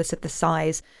 regardless of the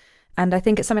size. And I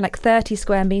think it's something like 30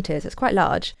 square meters. It's quite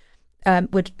large.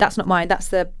 That's not mine. That's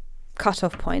the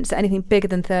cut-off point. So anything bigger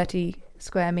than 30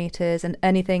 square meters and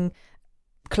anything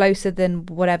closer than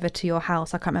whatever to your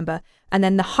house, I can't remember. And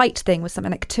then the height thing was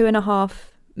something like 2.5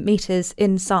 meters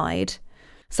inside.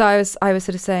 So I was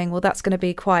sort of saying, well, that's going to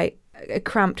be quite a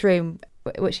cramped room,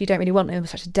 which you don't really want in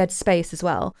such a dead space as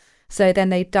well. So then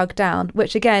they dug down,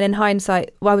 which again, in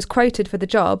hindsight, I was quoted for the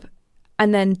job,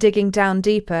 and then digging down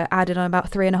deeper added on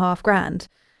about 3.5 grand.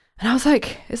 And I was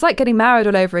like, it's like getting married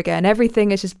all over again.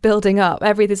 Everything is just building up.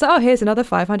 Everything's, oh, here's another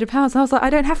 £500. And I was like,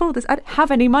 I don't have all this. I don't have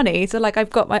any money. So like,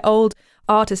 I've got my old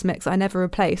artist mix I never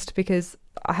replaced because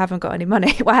I haven't got any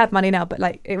money. Well, I have money now, but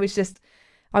like I was just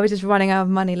running out of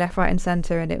money left, right and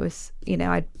centre. And it was, you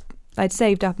know, I'd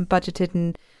saved up and budgeted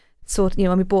and sort of, you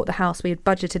know, when we bought the house, we had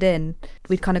budgeted in.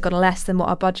 We'd kind of gone less than what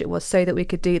our budget was so that we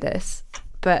could do this.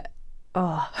 But,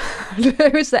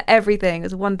 it was everything. It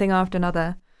was one thing after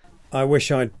another. I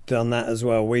wish I'd done that as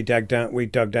well. We dug down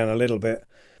a little bit,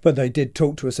 but they did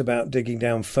talk to us about digging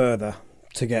down further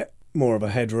to get more of a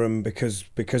headroom because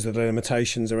of the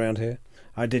limitations around here.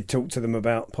 I did talk to them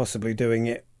about possibly doing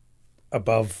it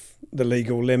above the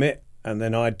legal limit, and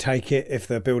then I'd take it if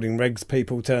the building regs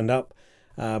people turned up,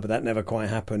 but that never quite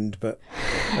happened. But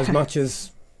as much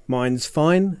as mine's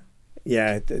fine,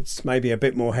 yeah, it's maybe a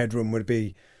bit more headroom would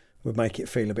make it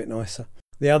feel a bit nicer.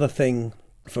 The other thing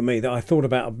for me that I thought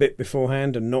about a bit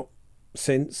beforehand and not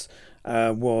since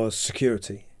was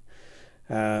security.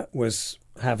 Was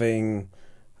having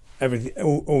everything,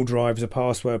 all drives are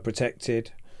password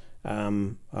protected.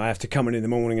 I have to come in the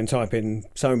morning and type in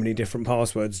so many different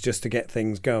passwords just to get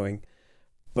things going.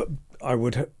 But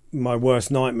my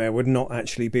worst nightmare would not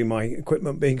actually be my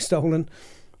equipment being stolen.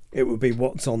 It would be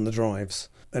what's on the drives.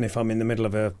 And if I'm in the middle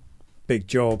of a big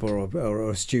job or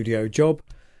a studio job,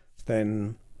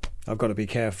 then I've got to be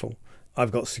careful.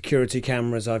 I've got security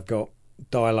cameras. I've got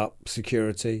dial-up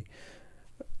security.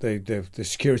 The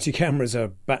security cameras are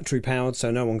battery powered,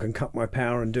 so no one can cut my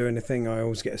power and do anything. I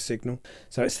always get a signal.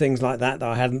 So it's things like that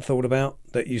I hadn't thought about,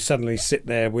 that you suddenly sit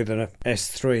there with an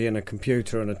S3 and a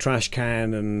computer and a trash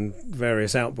can and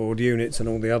various outboard units and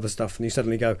all the other stuff, and you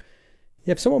suddenly go,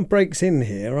 yeah, if someone breaks in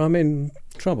here, I'm in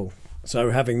trouble.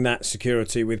 So having that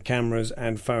security with cameras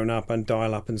and phone up and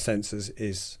dial up and sensors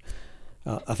is,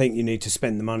 I think you need to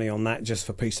spend the money on that just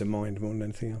for peace of mind more than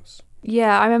anything else.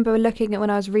 Yeah, I remember looking at when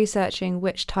I was researching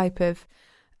which type of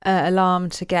alarm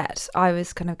to get, I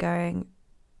was kind of going,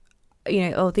 you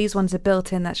know, oh, these ones are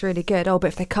built in, that's really good. Oh, but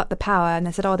if they cut the power, and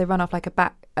they said, oh, they run off like a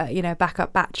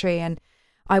backup battery, and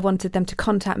I wanted them to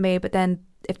contact me, but then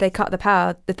if they cut the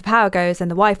power, if the power goes, then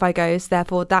the Wi-Fi goes,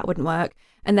 therefore that wouldn't work.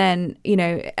 And then, you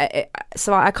know,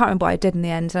 so I can't remember what I did in the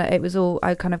end. It was all,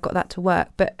 I kind of got that to work.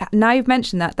 But now you've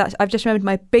mentioned that I've just remembered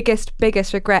my biggest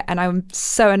regret, and I'm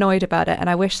so annoyed about it.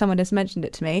 And I wish someone has mentioned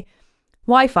it to me.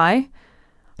 Wi-Fi. I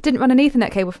didn't run an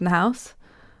Ethernet cable from the house.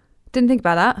 Didn't think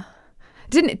about that.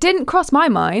 It didn't cross my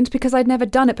mind because I'd never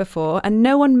done it before, and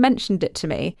no one mentioned it to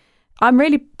me. I'm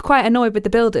really quite annoyed with the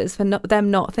builders for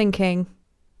them not thinking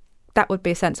that would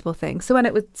be a sensible thing. So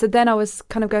then I was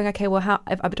kind of going, okay, well, how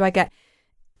do I get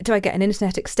an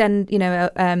internet extend, you know,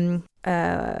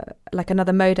 like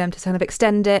another modem to kind of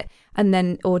extend it, and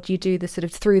then, or do you do the sort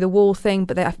of through the wall thing?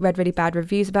 But I've read really bad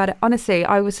reviews about it. Honestly,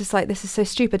 I was just like, this is so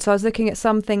stupid. So I was looking at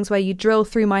some things where you drill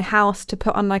through my house to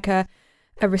put on like a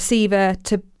receiver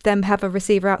to then have a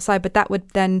receiver outside, but that would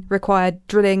then require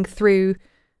drilling through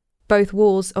both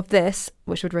walls of this,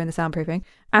 which would ruin the soundproofing,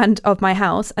 and of my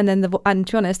house. And then and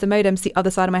to be honest, the modem's the other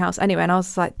side of my house anyway. And I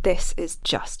was like, this is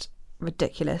just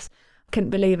ridiculous.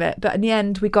 Couldn't believe it. But in the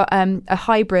end, we got a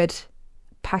hybrid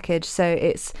package. So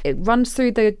it runs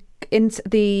through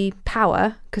the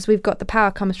power, because we've got the power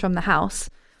comes from the house,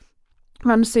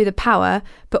 runs through the power,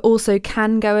 but also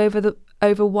can go over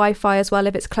Wi-Fi as well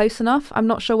if it's close enough. I'm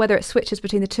not sure whether it switches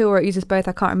between the two or it uses both.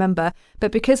 I can't remember.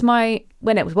 But because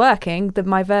when it was working,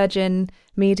 my Virgin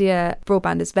Media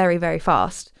broadband is very, very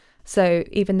fast. So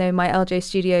even though my LJ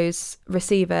Studios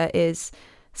receiver is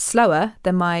slower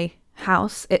than my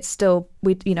house, it's still,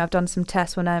 I've done some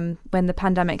tests when the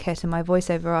pandemic hit, and my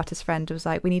voiceover artist friend was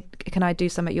like, can I do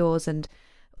some at yours, and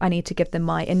I need to give them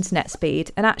my internet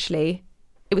speed. And actually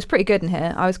it was pretty good in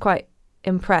here. I was quite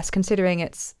impressed considering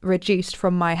it's reduced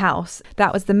from my house.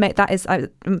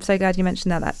 I'm so glad you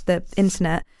mentioned that. That's the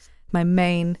internet. My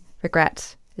main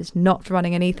regret is not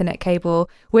running an Ethernet cable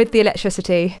with the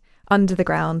electricity under the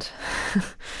ground.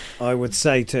 I would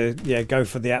say to go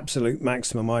for the absolute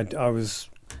maximum. I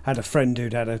had a friend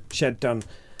who'd had a shed done,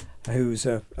 who's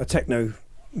a techno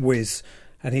whiz,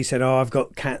 and he said, I've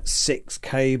got Cat 6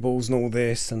 cables and all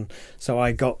this, and so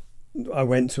I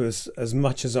went to as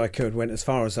much as I could, went as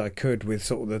far as I could with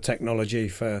sort of the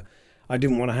technology. I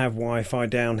didn't want to have Wi-Fi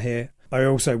down here. I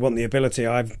also want the ability,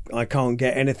 I can't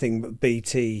get anything but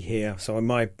BT here, so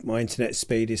my internet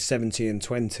speed is 70 and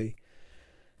 20.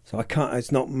 So I can't,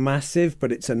 it's not massive,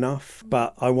 but it's enough.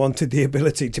 But I wanted the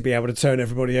ability to be able to turn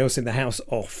everybody else in the house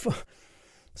off.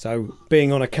 So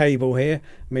being on a cable here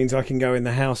means I can go in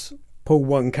the house, pull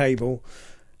one cable,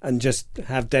 and just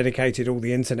have dedicated all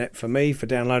the internet for me for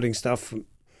downloading stuff.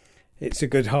 It's a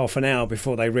good half an hour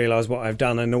before they realise what I've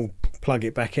done and all plug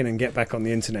it back in and get back on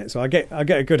the internet. So I get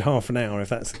a good half an hour if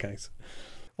that's the case.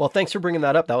 Well, thanks for bringing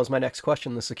that up. That was my next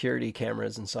question, the security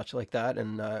cameras and such like that.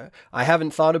 And I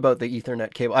haven't thought about the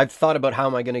Ethernet cable. I've thought about how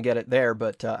am I going to get it there,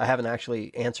 but I haven't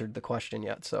actually answered the question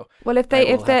yet. So, well, what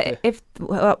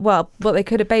they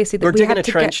could have basically, we're digging a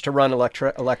trench to run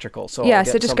electrical. So yeah,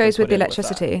 so it just goes with the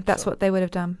electricity. That's what they would have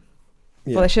done.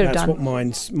 Yeah, well, they should have done.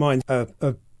 That's what mine's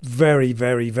a very,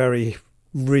 very, very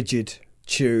rigid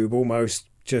tube, almost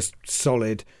just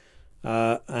solid.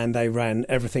 And they ran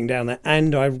everything down there,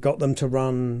 and I've got them to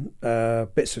run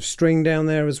bits of string down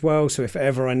there as well, so if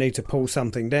ever I need to pull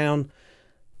something down,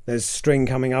 there's string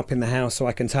coming up in the house so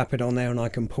I can tap it on there and I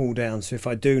can pull down. So if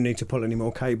I do need to pull any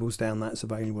more cables down, that's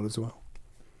available as well.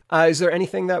 Is there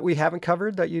anything that we haven't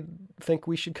covered that you think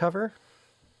we should cover?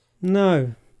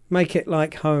 No, make it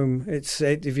like home.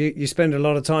 If you spend a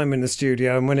lot of time in the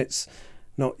studio, and when it's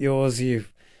not yours, you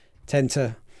tend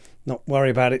to not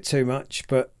worry about it too much,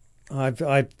 but I've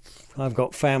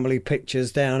got family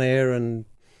pictures down here and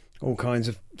all kinds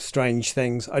of strange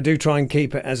things. I do try and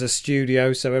keep it as a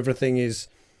studio, so everything is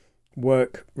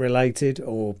work related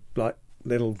or like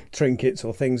little trinkets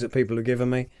or things that people have given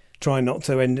me. Try not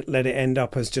to let it end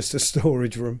up as just a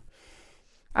storage room.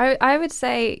 I would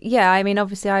say, yeah, I mean,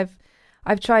 obviously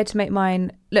I've tried to make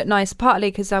mine look nice, partly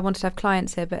because I wanted to have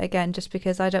clients here, but again, just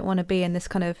because I don't want to be in this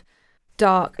kind of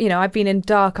dark, I've been in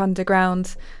dark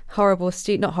underground,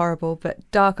 not horrible, but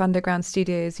dark underground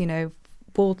studios,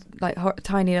 walled, like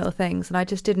tiny little things. And I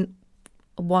just didn't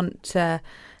want to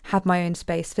have my own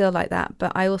space feel like that.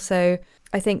 But I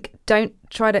think don't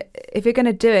try to, if you're going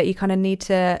to do it, you kind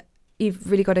of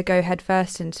you've really got to go head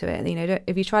first into it.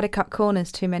 If you try to cut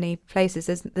corners too many places,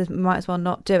 there's might as well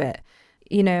not do it.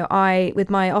 With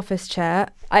my office chair,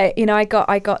 I got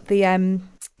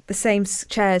the same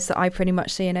chairs that I pretty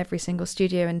much see in every single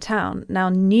studio in town. Now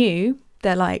new,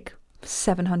 they're like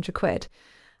 700 quid.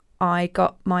 I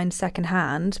got mine second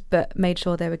hand, but made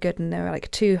sure they were good, and they were like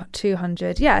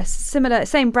 200. Yes, similar,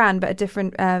 same brand, but a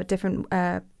different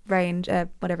range,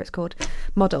 whatever it's called,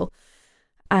 model.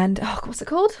 And what's it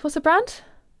called? What's the brand?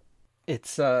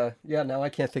 It's now I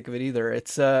can't think of it either.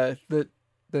 It's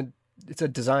it's a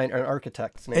design, an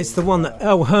architect's name. It's the one that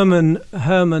Herman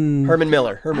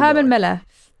Miller. Herman Miller.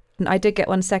 I did get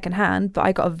one second hand, but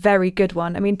I got a very good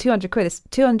one. I mean,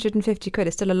 250 quid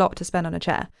is still a lot to spend on a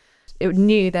chair. It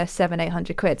knew they're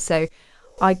 800 quid. So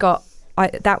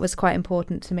that was quite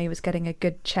important to me, was getting a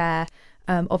good chair.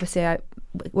 Obviously I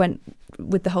went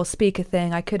with the whole speaker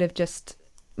thing. I could have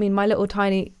my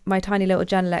tiny little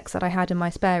Genelecs that I had in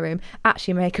my spare room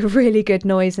actually make a really good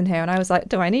noise in here. And I was like,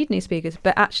 do I need new speakers?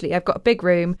 But actually I've got a big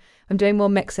room. I'm doing more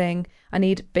mixing. I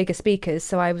need bigger speakers.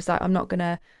 So I was like,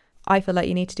 I feel like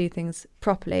you need to do things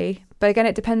properly. But again,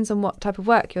 it depends on what type of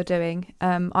work you're doing.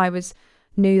 I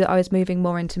knew that I was moving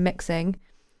more into mixing.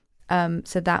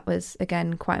 So that was,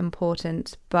 again, quite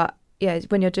important. But yeah,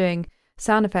 when you're doing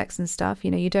sound effects and stuff,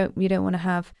 you don't want to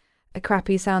have a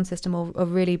crappy sound system or a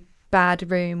really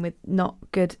bad room with not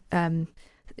good,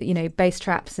 bass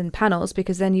traps and panels,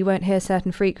 because then you won't hear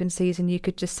certain frequencies, and you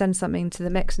could just send something to the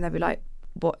mix and they'll be like,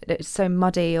 what, it's so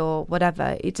muddy or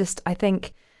whatever. I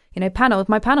think,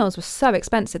 my panels were so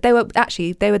expensive. They were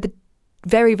the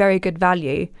very, very good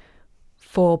value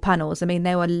for panels. I mean,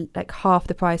 they were like half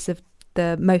the price of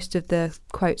most of the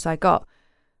quotes I got,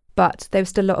 but they were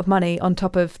still a lot of money on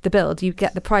top of the build. You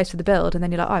get the price for the build, and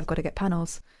then you're like, I've got to get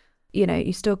panels.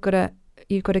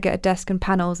 You've got to get a desk and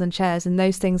panels and chairs, and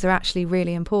those things are actually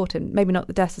really important. Maybe not,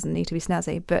 the desk doesn't need to be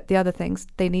snazzy, but the other things,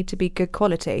 they need to be good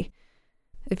quality.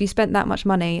 If you spent that much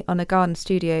money on a garden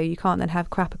studio, you can't then have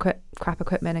crap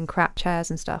equipment and crap chairs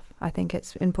and stuff. I think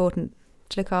it's important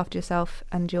to look after yourself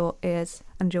and your ears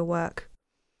and your work.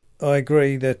 I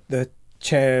agree that the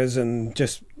chairs and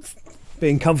just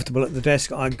being comfortable at the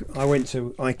desk. I went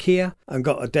to IKEA and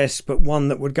got a desk, but one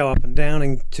that would go up and down,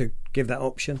 and to give that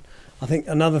option. I think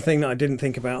another thing that I didn't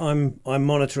think about, I'm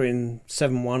monitoring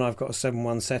 7.1. I've got a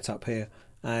 7.1 setup here.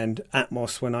 And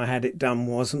Atmos, when I had it done,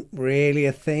 wasn't really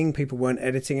a thing. People weren't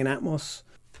editing in Atmos.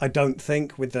 I don't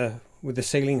think with the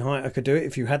ceiling height I could do it.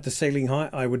 If you had the ceiling height,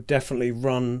 I would definitely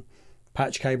run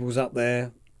patch cables up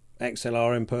there,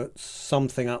 XLR inputs,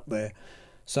 something up there,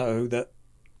 so that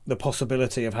the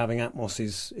possibility of having Atmos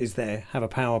is there. Have a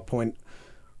power point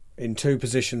in 2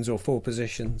 positions or 4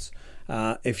 positions.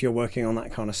 If you're working on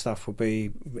that kind of stuff, will be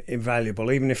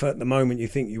invaluable. Even if at the moment you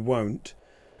think you won't,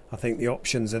 I think the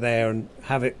options are there, and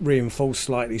have it reinforced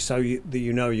slightly so that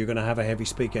you're going to have a heavy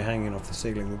speaker hanging off the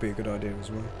ceiling would be a good idea as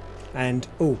well. And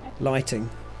lighting.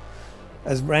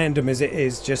 As random as it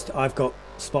is, just I've got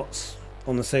spots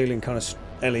on the ceiling, kind of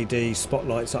LED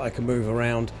spotlights that I can move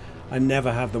around. I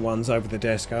never have the ones over the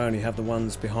desk. I only have the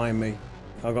ones behind me.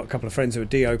 I've got a couple of friends who are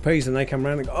DOPs, and they come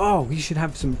around and go, oh, you should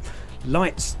have some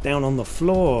lights down on the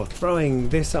floor throwing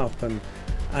this up, and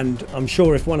I'm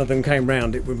sure if one of them came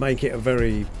round it would make it a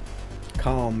very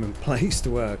calm place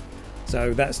to work.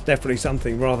 So that's definitely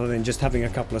something, rather than just having a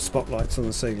couple of spotlights on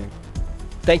the ceiling.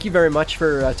 Thank you very much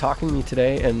for talking to me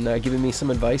today and giving me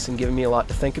some advice and giving me a lot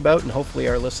to think about, and hopefully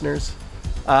our listeners.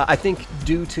 I think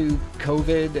due to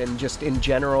COVID and just in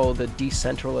general the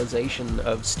decentralization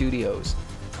of studios,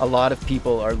 a lot of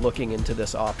people are looking into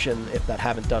this option if that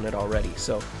haven't done it already.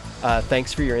 So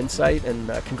thanks for your insight, and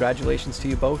congratulations to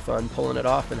you both on pulling it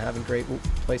off and having great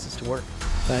places to work.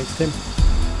 Thanks, Tim.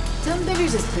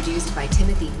 Tonebenders is produced by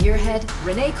Timothy Muirhead,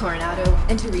 Renee Coronado,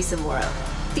 and Teresa Morrow.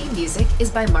 Theme music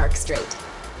is by Mark Strait.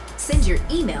 Send your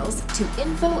emails to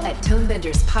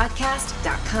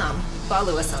info@tonebenderspodcast.com.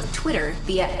 Follow us on Twitter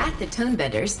via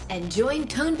 @thetonebenders, and join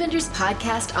Tonebenders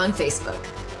Podcast on Facebook.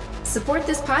 Support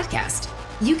this podcast.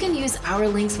 You can use our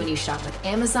links when you shop with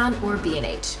Amazon or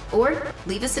B&H, or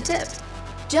leave us a tip.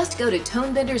 Just go to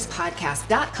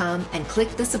tonebenderspodcast.com and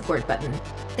click the support button.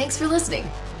 Thanks for listening.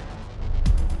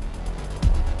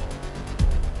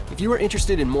 If you are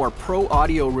interested in more pro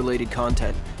audio related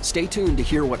content, stay tuned to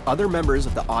hear what other members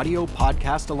of the Audio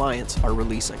Podcast Alliance are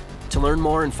releasing. To learn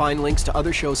more and find links to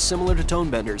other shows similar to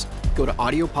Tonebenders, go to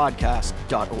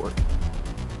audiopodcast.org.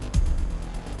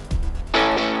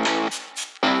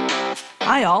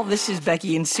 Hi all, this is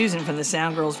Becky and Susan from the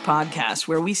Sound Girls podcast,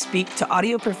 where we speak to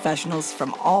audio professionals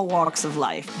from all walks of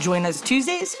life. Join us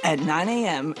Tuesdays at 9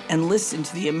 a.m. and listen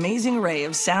to the amazing array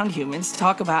of sound humans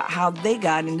talk about how they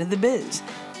got into the biz.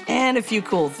 And a few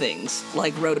cool things,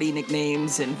 like roadie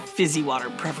nicknames and fizzy water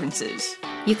preferences.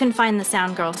 You can find the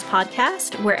Sound Girls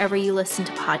podcast wherever you listen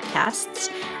to podcasts,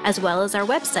 as well as our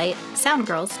website,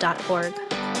 soundgirls.org.